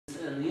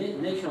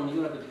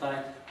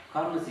neuropeptide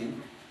carnosine,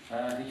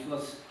 which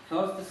was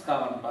first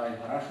discovered by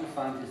Russian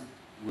scientist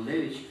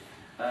Gulevich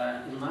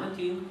in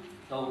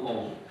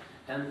 1900,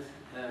 and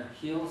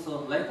he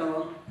also later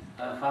on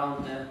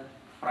found the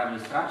primary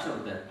structure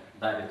of the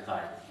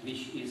dipeptide,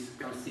 which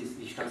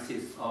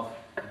consists of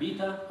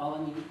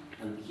beta-alanine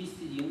and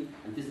histidine,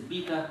 and this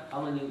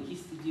beta-alanine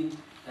histidine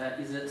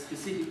is a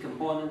specific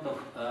component of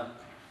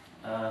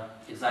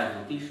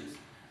excitable tissues,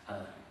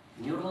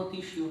 neural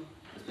tissue,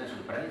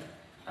 especially brain,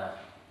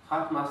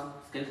 heart muscle,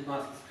 skeletal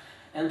muscles,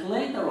 and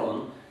later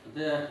on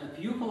the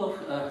pupil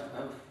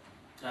of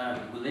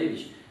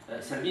Gulevich,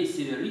 Sergei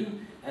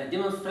Severin,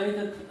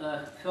 demonstrated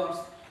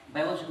first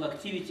biological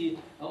activity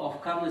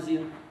of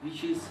carnosine,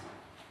 which is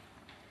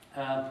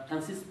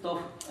consists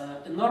of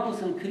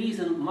enormous increase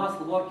in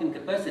muscle working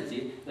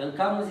capacity when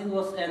carnosine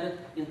was added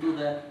into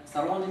the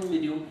surrounding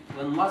medium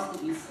when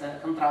muscle is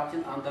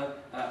contracting under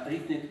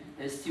rhythmic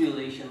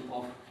stimulation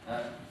of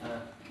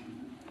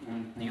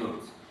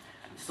neurons.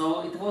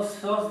 So it was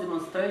first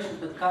demonstration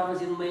that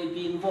carnosine may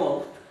be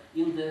involved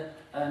in the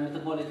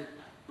metabolic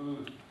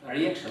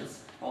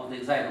reactions of the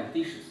excitable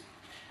tissues.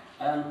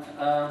 And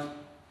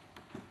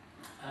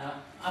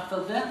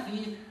after that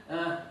we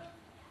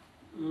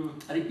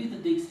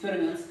repeated the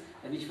experiments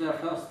which were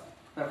first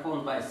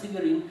performed by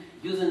Severin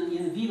using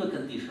in vivo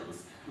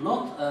conditions,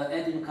 not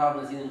adding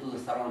carnosine into the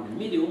surrounding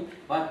medium,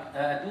 but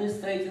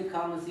administrating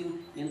carnosine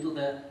into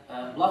the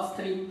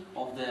bloodstream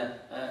of the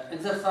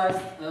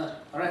exercised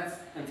rats,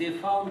 and they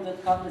found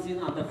that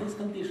carnosine under these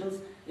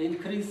conditions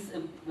increased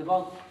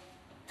about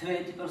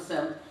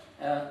 20%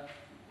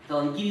 the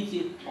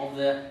longevity of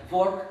the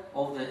work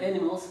of the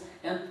animals,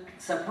 and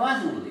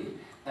surprisingly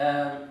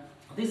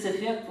this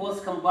effect was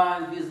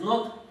combined with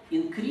not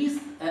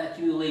increased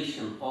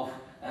accumulation of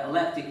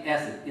lactic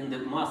acid in the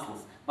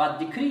muscles, but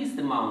decreased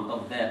amount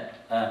of the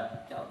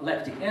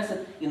lactic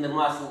acid in the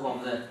muscle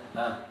of the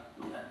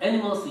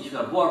animals, which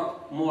were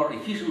worked more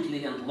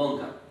efficiently and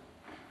longer.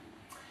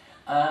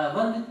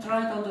 When we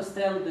try to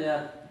understand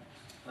the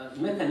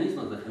mechanism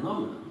of the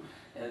phenomenon,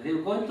 we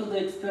were going to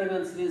the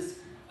experiments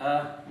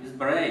with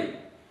brain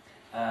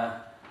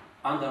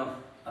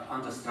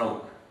under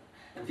stroke,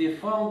 and we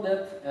found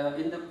that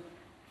in the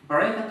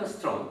brain under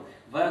stroke,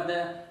 where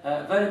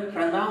the very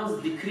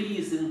pronounced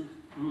decrease in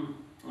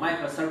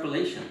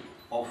microcirculation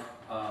of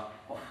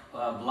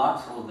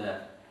blood through the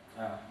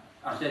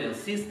arterial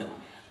system,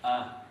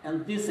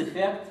 and this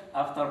effect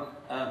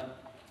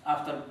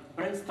after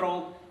brain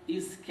stroke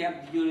is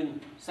kept during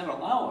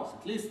several hours,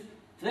 at least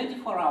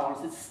 24 hours.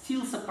 It's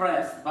still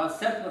suppressed by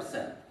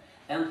 30%.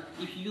 And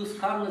if you use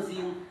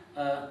carnosine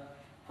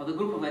for the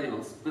group of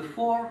animals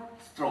before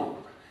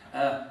stroke,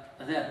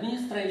 the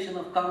administration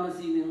of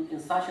carnosine in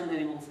such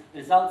animals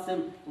results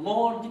in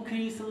lower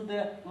decrease in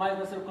the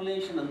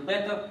microcirculation and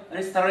better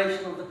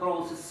restoration of the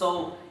process.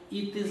 So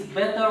it is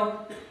better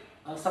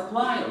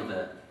supply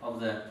of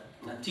the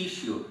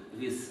tissue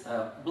with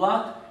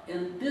blood,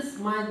 and this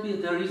might be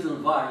the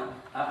reason why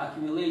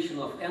accumulation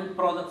of end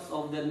products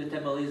of the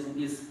metabolism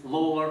is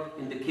lower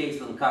in the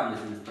case when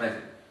carnosine is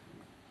present.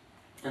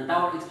 And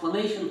our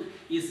explanation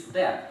is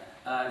that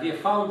we have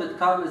found that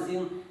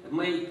carnosine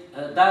may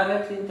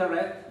directly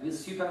interact with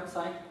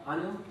superoxide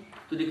anion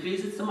to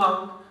decrease its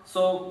amount.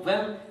 So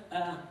when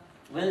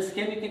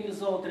ischemic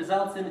episode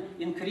results in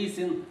increase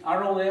in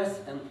ROS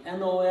and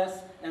NOS,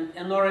 and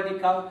NO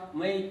radical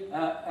may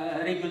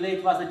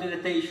regulate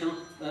vasodilatation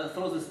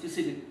through the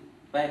specific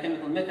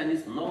biochemical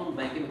mechanism, known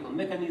biochemical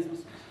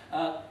mechanisms.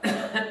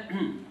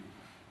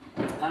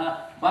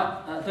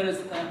 But there is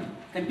a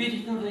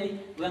competitive way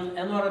when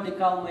NO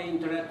radical may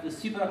interact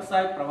with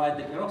superoxide, provide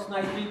the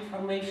peroxynitrate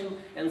formation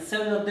and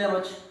cellular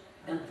damage.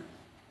 And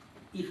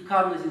if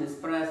carnosine is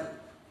present,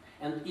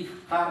 and if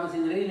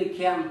carnosine really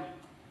can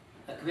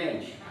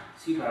quench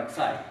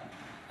superoxide,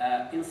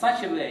 in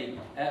such a way,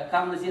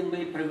 carnosine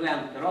may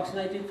prevent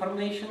peroxynitrate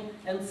formation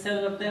and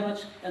cellular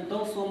damage, and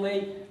also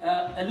may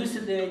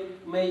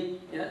elucidate, may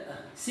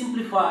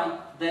simplify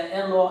the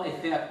NO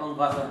effect on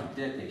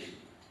vasodilatation.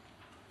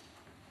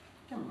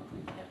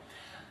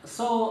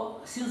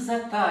 So, since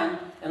that time,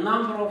 a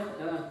number of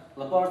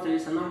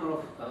laboratories, a number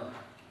of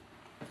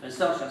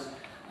researchers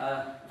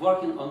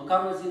working on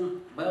carnosine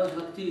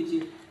biological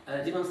activity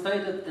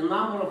demonstrated a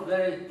number of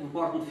very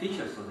important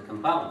features of the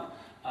compound,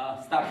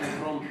 starting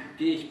from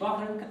pH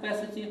buffering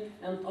capacity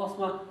and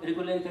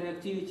osmoregulatory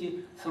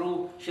activity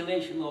through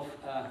chelation of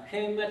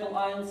heavy metal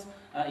ions,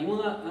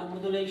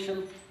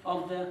 immunomodulation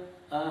of the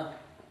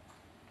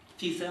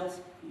T cells,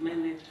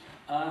 mainly,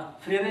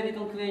 free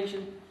radical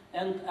quenching,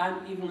 and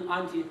even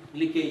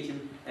anti-glycating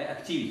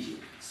activity.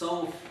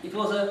 So it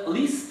was a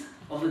list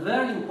of the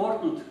very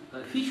important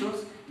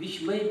features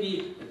which may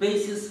be a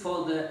basis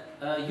for the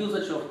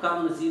usage of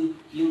carnosine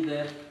in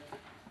the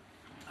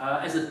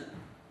as a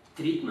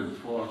treatment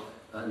for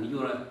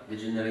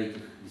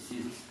neurodegenerative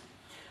diseases.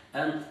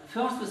 And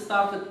first we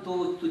started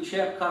to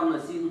check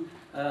carnosine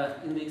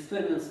in the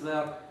experiments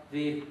where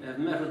we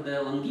measured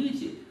the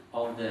longevity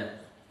of the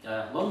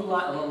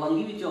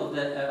longevity of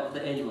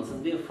the animals,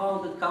 and we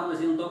found that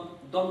carnosine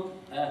don't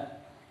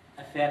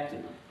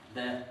effective.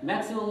 The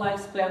maximum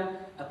lifespan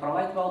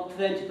provides about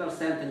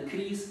 20%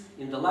 increase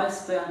in the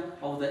lifespan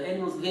of the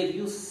animals. We have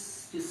used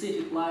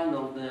specific line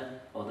of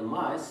the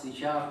mice,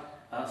 which are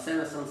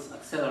senescence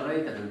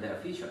accelerated in their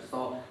features.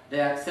 So they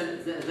have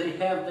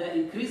the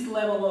increased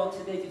level of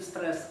oxidative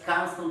stress,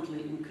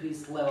 constantly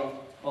increased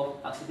level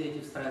of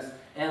oxidative stress,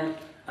 and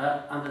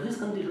under these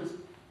conditions,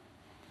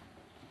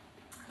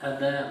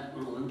 the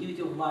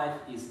longevity of life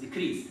is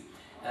decreased.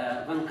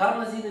 When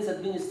carnosine is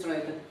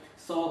administered,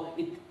 so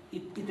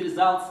it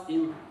results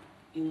in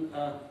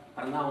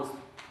pronounced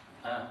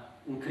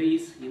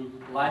increase in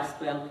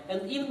lifespan,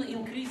 and even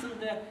increase in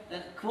the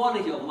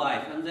quality of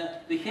life and the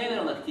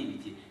behavioral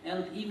activity,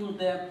 and even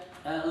the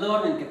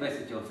learning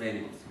capacity of the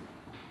animals.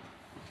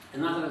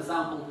 Another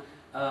example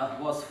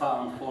was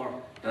found for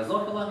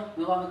Drosophila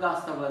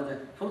melanogaster, when the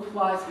fruit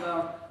flies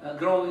were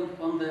growing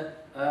on the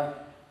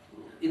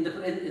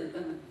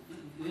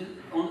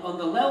on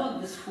the level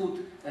of this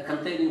food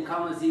containing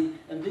carnosine,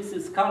 and this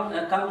is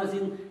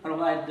carnosine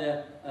provide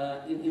the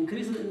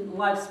increase in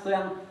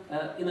lifespan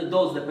in a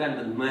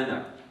dose-dependent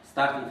manner,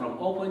 starting from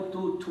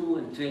 0.2, 2,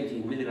 and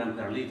 20 milligram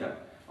per liter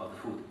of the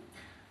food.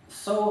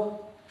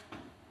 So,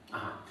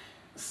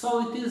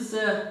 so it is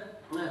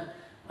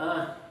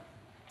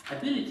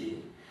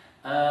ability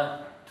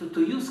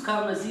to use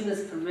carnosine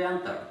as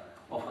preventer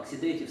of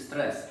oxidative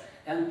stress,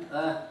 and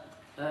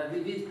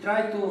we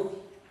try to,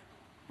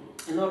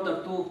 in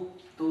order to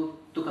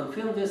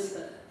confirm this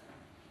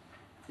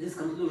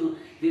conclusion,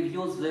 we've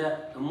used the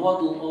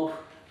model of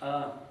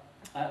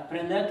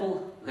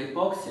prenatal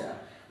hypoxia,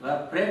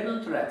 where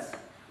pregnant rats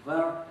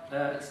were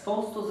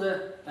exposed to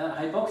the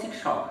hypoxic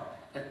shock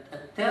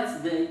at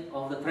 10th day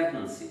of the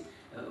pregnancy,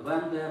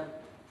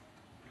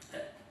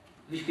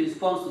 which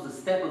corresponds to the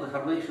step of the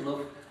formation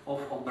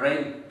of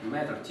brain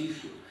matter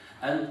tissue.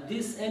 And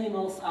these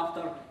animals,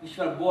 which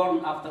were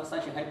born after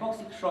such a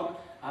hypoxic shock,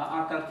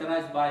 are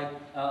characterized by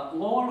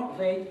lower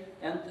weight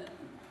and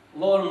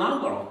lower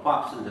number of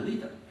pups in the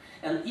litter.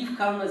 And if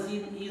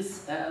carnosine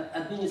is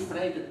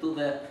administered to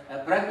the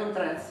pregnant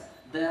rats,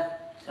 the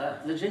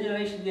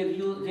generation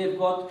we have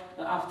got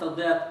after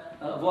that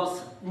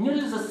was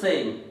nearly the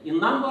same in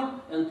number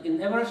and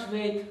in average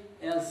weight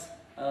as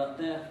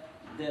the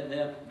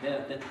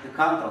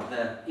count of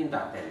the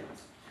intact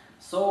animals.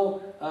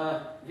 So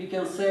we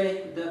can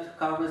say that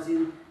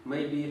carnosine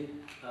may be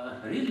a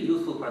really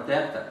useful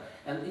protector.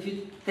 And if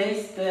you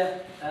taste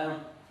the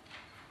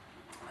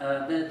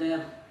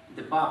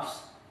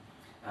pups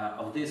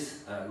of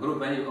this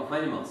group of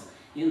animals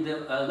in the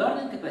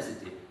learning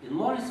capacity, in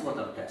Morris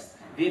water test,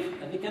 we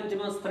can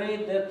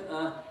demonstrate that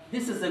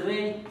this is the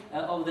way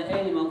of the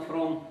animal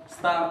from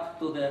start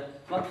to the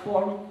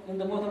platform in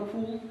the water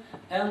pool,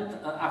 and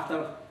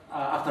after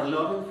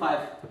learning 5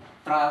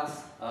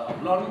 trials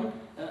of learning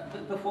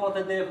before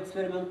the day of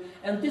experiment.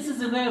 And this is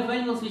the way of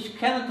animals which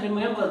cannot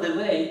remember the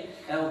way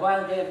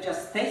while they have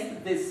just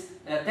tested this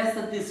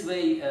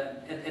way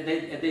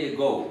a day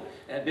ago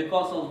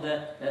because of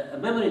the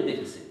memory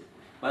deficit.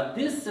 But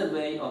this is the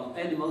way of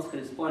animals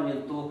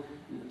corresponding to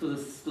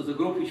the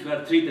group which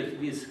were treated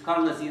with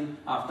carnosine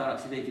after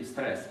oxidative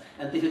stress.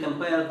 And if you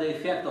compare the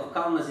effect of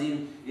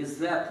carnosine with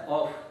that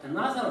of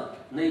another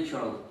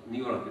natural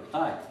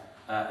neuropeptide,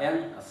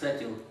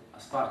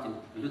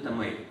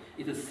 N-acetyl-aspartyl-glutamate,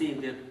 it is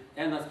seen that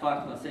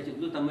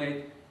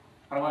N-aspartyl-acetyl-glutamate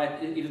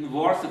provides even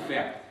worse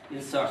effect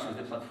in search of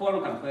the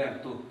platform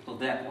compared to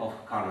that of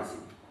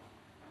carnosine.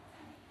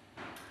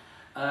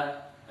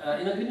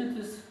 In agreement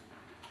with,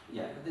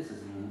 this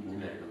is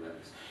numerical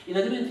values. In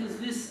agreement with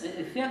this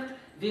effect,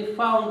 we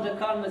found the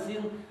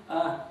carnosine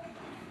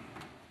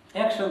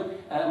action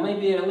may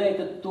be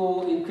related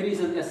to increase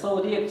in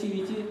SOD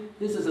activity.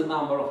 This is a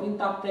number of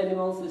intact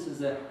animals. This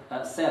is a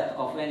set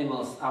of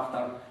animals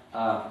after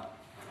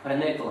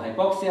prenatal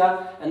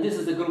hypoxia, and this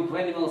is a group of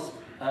animals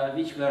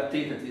which were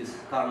treated with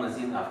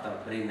carnosine after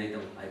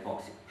prenatal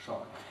hypoxic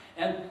shock.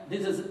 And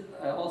this is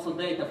also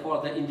data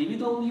for the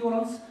individual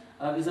neurons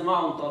with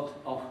amount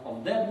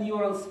of dead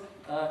neurons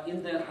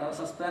in the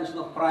suspension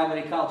of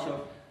primary culture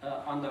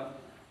under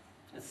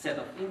a set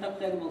of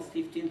intact animals,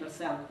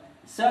 15%,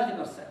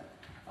 30%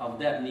 of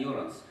dead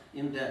neurons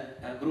in the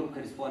group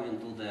corresponding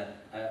to the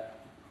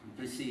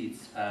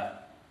precedes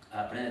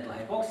prenatal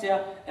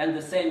hypoxia, and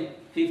the same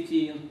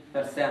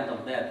 15%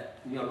 of dead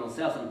neuronal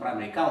cells in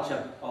primary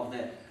culture of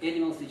the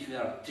animals which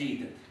were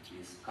treated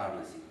with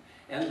carnosine.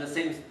 And at the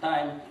same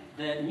time,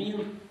 the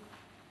mean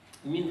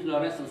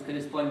fluorescence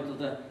corresponding to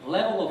the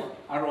level of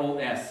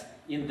ROS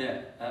in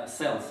the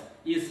cells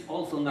is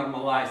also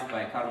normalized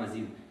by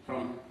carnosine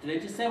from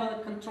 27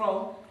 at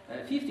control,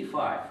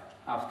 55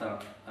 after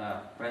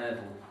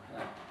prenatal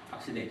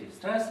oxidative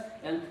stress,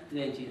 and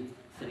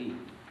 23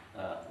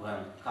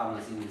 when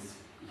carnosine is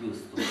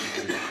used to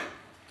treat.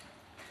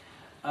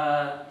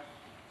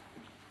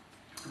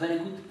 Very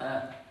good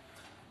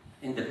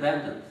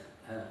independent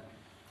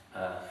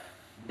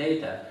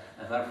data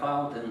were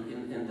found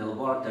in the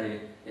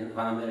laboratory, in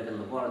one American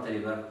laboratory,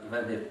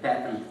 where they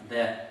patent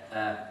the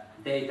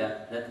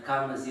data that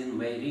carnosine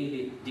may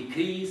really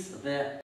decrease the